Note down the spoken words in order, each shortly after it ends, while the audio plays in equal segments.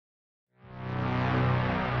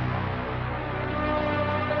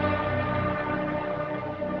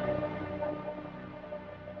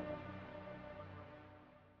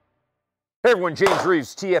Hey everyone, James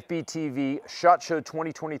Reeves, TFBTV, SHOT Show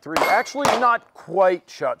 2023. Actually, not quite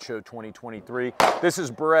SHOT Show 2023. This is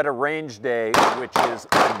Beretta Range Day, which is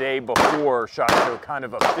the day before SHOT Show kind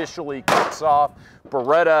of officially kicks off.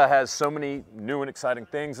 Beretta has so many new and exciting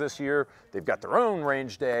things this year. They've got their own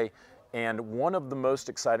Range Day, and one of the most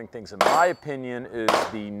exciting things, in my opinion, is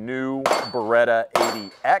the new Beretta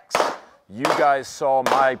 80X. You guys saw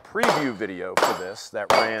my preview video for this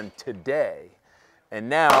that ran today. And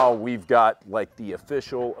now we've got like the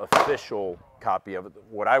official copy of it.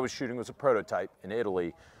 What I was shooting was a prototype in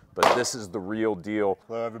Italy, but this is the real deal.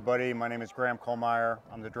 Hello everybody, my name is Graham Kohlmeyer.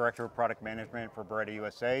 I'm the Director of Product Management for Beretta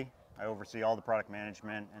USA. I oversee all the product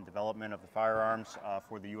management and development of the firearms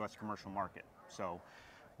for the US commercial market. So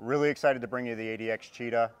really excited to bring you the 80X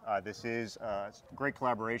Cheetah. This is a great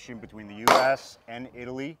collaboration between the US and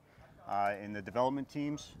Italy in the development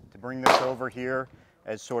teams to bring this over here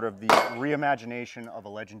as sort of the reimagination of a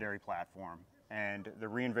legendary platform and the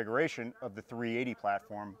reinvigoration of the 380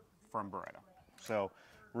 platform from Beretta. So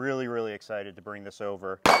really excited to bring this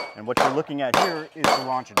over. And what you're looking at here is the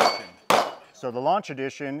launch edition. So the launch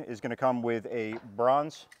edition is going to come with a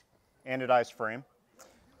bronze anodized frame,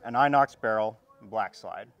 an inox barrel, and black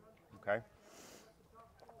slide. Okay.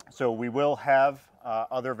 So we will have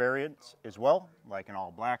other variants as well, like an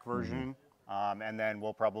all black version. And then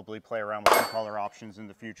we'll probably play around with some color options in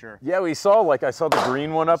the future. Yeah, we saw, like, I saw the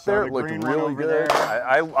green one up there. It looked really good.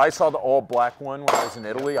 I saw the all black one when I was in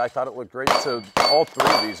Italy. I thought it looked great. So all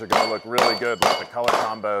three of these are going to look really good with the color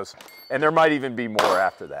combos. And there might even be more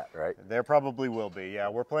after that, right? There probably will be, yeah.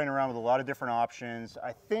 We're playing around with a lot of different options.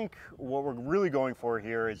 I think what we're really going for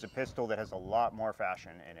here is a pistol that has a lot more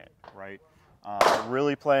fashion in it, right?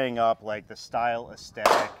 Really playing up, like, the style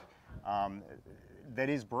aesthetic that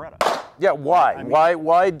is Beretta. Yeah, why? I mean,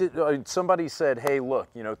 why did somebody said, hey, look,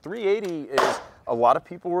 you know, 380 is, a lot of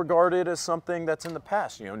people regard it as something that's in the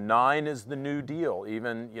past. You know, 9 is the new deal.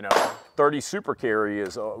 Even, you know, 30 Super Carry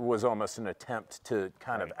was almost an attempt to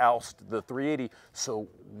kind of oust the 380. So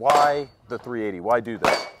why the 380? Why do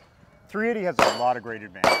this? 380 has a lot of great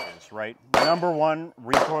advantages, right? Number one,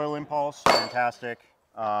 recoil impulse, fantastic.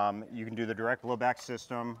 You can do the direct blowback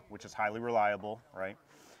system, which is highly reliable, right?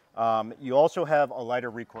 You also have a lighter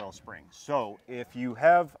recoil spring. So if you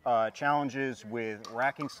have challenges with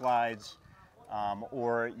racking slides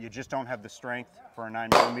or you just don't have the strength for a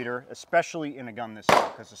 9mm, especially in a gun this small,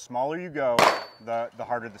 because the smaller you go, the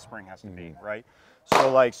harder the spring has to be, right?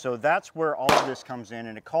 So that's where all of this comes in,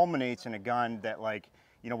 and it culminates in a gun that, like,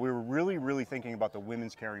 you know, we were really thinking about the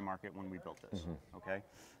women's carry market when we built this, okay?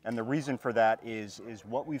 And the reason for that is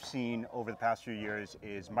what we've seen over the past few years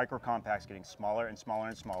is micro compacts getting smaller and smaller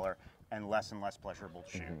and smaller and less pleasurable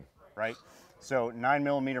to shoot, right? So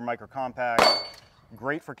 9mm micro compact,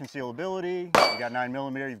 great for concealability. You got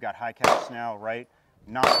 9mm, you've got high caps now, right?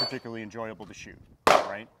 Not particularly enjoyable to shoot,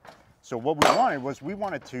 right? So what we wanted was we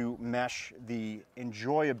wanted to mesh the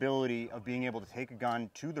enjoyability of being able to take a gun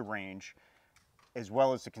to the range as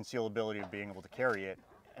well as the concealability of being able to carry it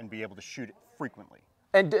and be able to shoot it frequently.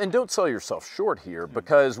 And don't sell yourself short here,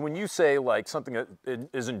 because when you say like something that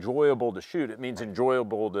is enjoyable to shoot, it means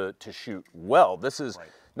enjoyable to shoot well. This is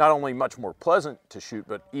not only much more pleasant to shoot,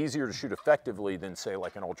 but easier to shoot effectively than, say,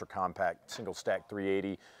 like an ultra compact single stack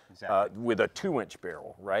 380 with a 2-inch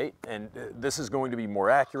barrel, right? And this is going to be more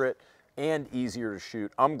accurate and easier to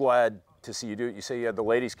shoot. I'm glad to see you do it. You say you had the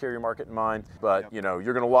ladies carry market in mind, but you know,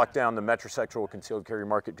 you're going to lock down the metrosexual concealed carry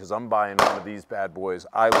market, because I'm buying one of these bad boys.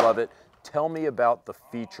 I love it. Tell me about the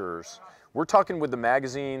features. We're talking with the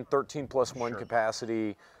magazine, 13+1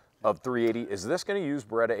 capacity of 380. Is this going to use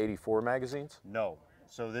Beretta 84 magazines? No.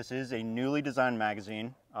 So this is a newly designed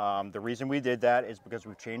magazine. The reason we did that is because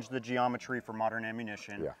we've changed the geometry for modern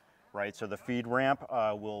ammunition, right? So the feed ramp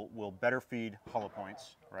will better feed hollow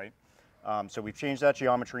points, right? So we've changed that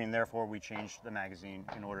geometry, and therefore we changed the magazine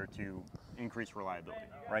in order to increase reliability,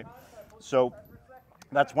 right? So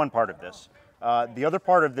that's one part of this. The other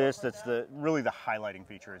part of this that's really the highlighting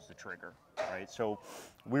feature is the trigger, right? So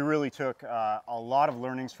we really took a lot of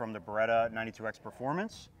learnings from the Beretta 92X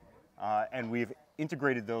Performance, and we've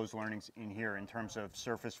integrated those learnings in here in terms of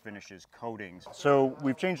surface finishes, coatings. So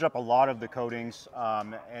we've changed up a lot of the coatings,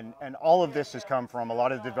 and all of this has come from a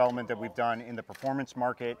lot of the development that we've done in the performance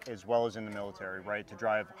market as well as in the military, right? To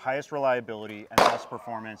drive highest reliability and best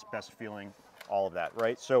performance, best feeling, all of that,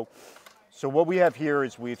 right? So what we have here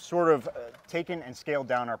is we've sort of taken and scaled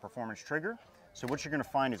down our performance trigger. So what you're going to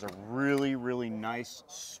find is a really nice,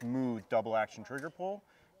 smooth double action trigger pull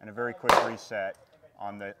and a very quick reset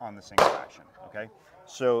on the single action. Okay,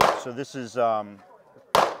 so this is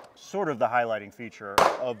sort of the highlighting feature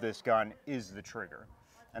of this gun is the trigger.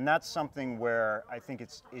 And that's something where I think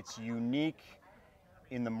it's unique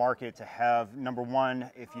in the market to have, number one,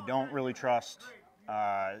 if you don't really trust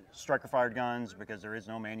striker-fired guns because there is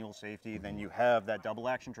no manual safety, then you have that double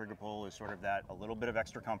action trigger pull is sort of that a little bit of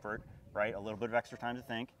extra comfort, right? A little bit of extra time to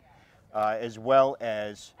think, as well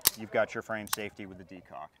as you've got your frame safety with the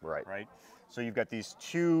decock, right? So you've got these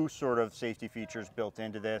two sort of safety features built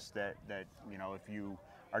into this that you know, if you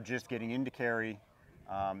are just getting into carry,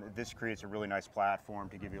 this creates a really nice platform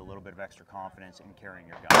to give you a little bit of extra confidence in carrying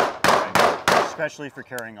your gun, right? Especially for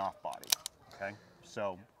carrying off body, okay?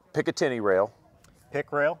 So Picatinny rail.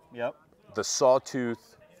 Pick rail, yep. The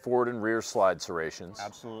sawtooth forward and rear slide serrations.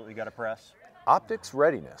 Absolutely got to press. Optics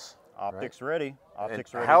readiness. Optics ready.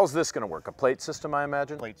 Optics ready. How's this going to work? A plate system, I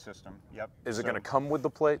imagine? Plate system, yep. Is it going to come with the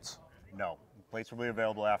plates? No. Plates will be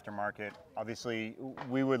available aftermarket. Obviously,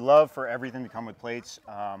 we would love for everything to come with plates,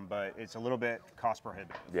 but it's a little bit cost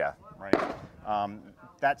prohibitive. Yeah. Right.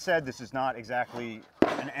 That said, this is not exactly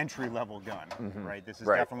an entry-level gun, right? This is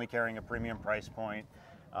definitely carrying a premium price point.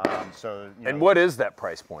 So, you know, and what is that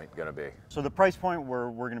price point going to be? So the price point we're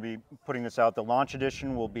going to be putting this out, the launch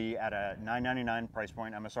edition will be at a $999 price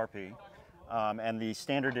point MSRP, and the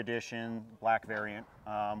standard edition black variant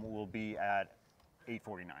will be at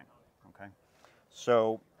 $849. Okay,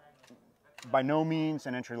 so by no means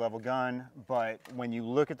an entry-level gun, but when you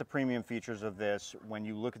look at the premium features of this, when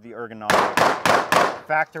you look at the ergonomics,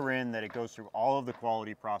 factor in that it goes through all of the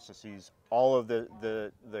quality processes, all of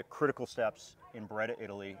the critical steps in Beretta,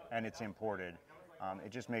 Italy, and it's imported.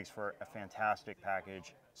 It just makes for a fantastic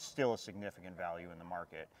package, still a significant value in the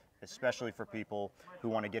market, especially for people who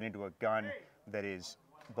want to get into a gun that is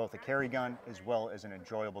both a carry gun as well as an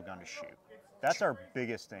enjoyable gun to shoot. That's our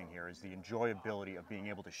biggest thing here, is the enjoyability of being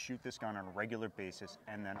able to shoot this gun on a regular basis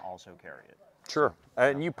and then also carry it. Sure.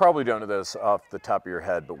 And you probably don't know this off the top of your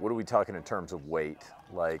head, but what are we talking in terms of weight?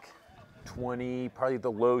 Like 20, probably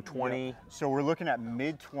the low 20? Yeah. So we're looking at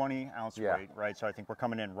mid 20 ounce weight, right? So I think we're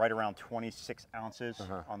coming in right around 26 ounces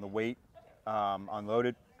on the weight,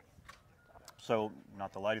 unloaded. So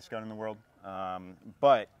not the lightest gun in the world,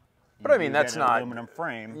 but I mean, that's not aluminum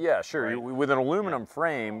frame. Yeah, sure. Right? With an aluminum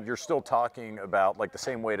frame, you're still talking about like the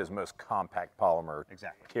same weight as most compact polymer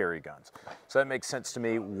carry guns. So that makes sense to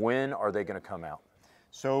me. When are they going to come out?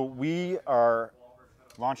 So we are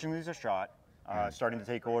launching these a shot, starting to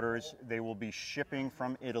take orders. They will be shipping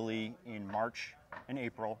from Italy in March and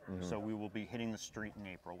April. So we will be hitting the street in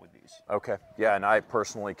April with these. Okay. Yeah, and I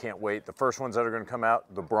personally can't wait. The first ones that are going to come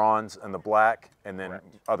out, the bronze and the black, and then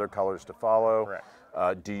other colors to follow. Correct.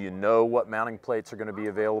 Do you know what mounting plates are going to be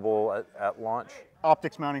available at launch?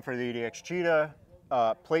 Optics mounting for the 80X Cheetah,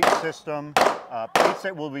 plate system, plates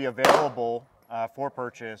that will be available for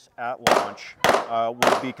purchase at launch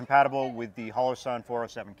will be compatible with the Holosun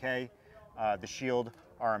 407K, the Shield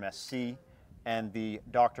RMSC, and the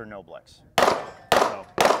Dr. Noblex. So.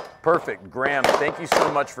 Perfect. Graham, thank you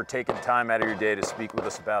so much for taking time out of your day to speak with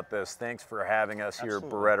us about this. Thanks for having us here at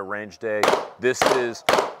Beretta Range Day. This is,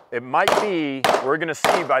 it might be, we're going to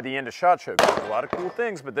see by the end of SHOT Show. There's a lot of cool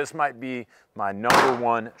things, but this might be my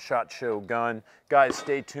 #1 SHOT Show gun. Guys,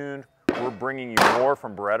 stay tuned. We're bringing you more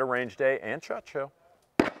from Beretta Range Day and SHOT Show.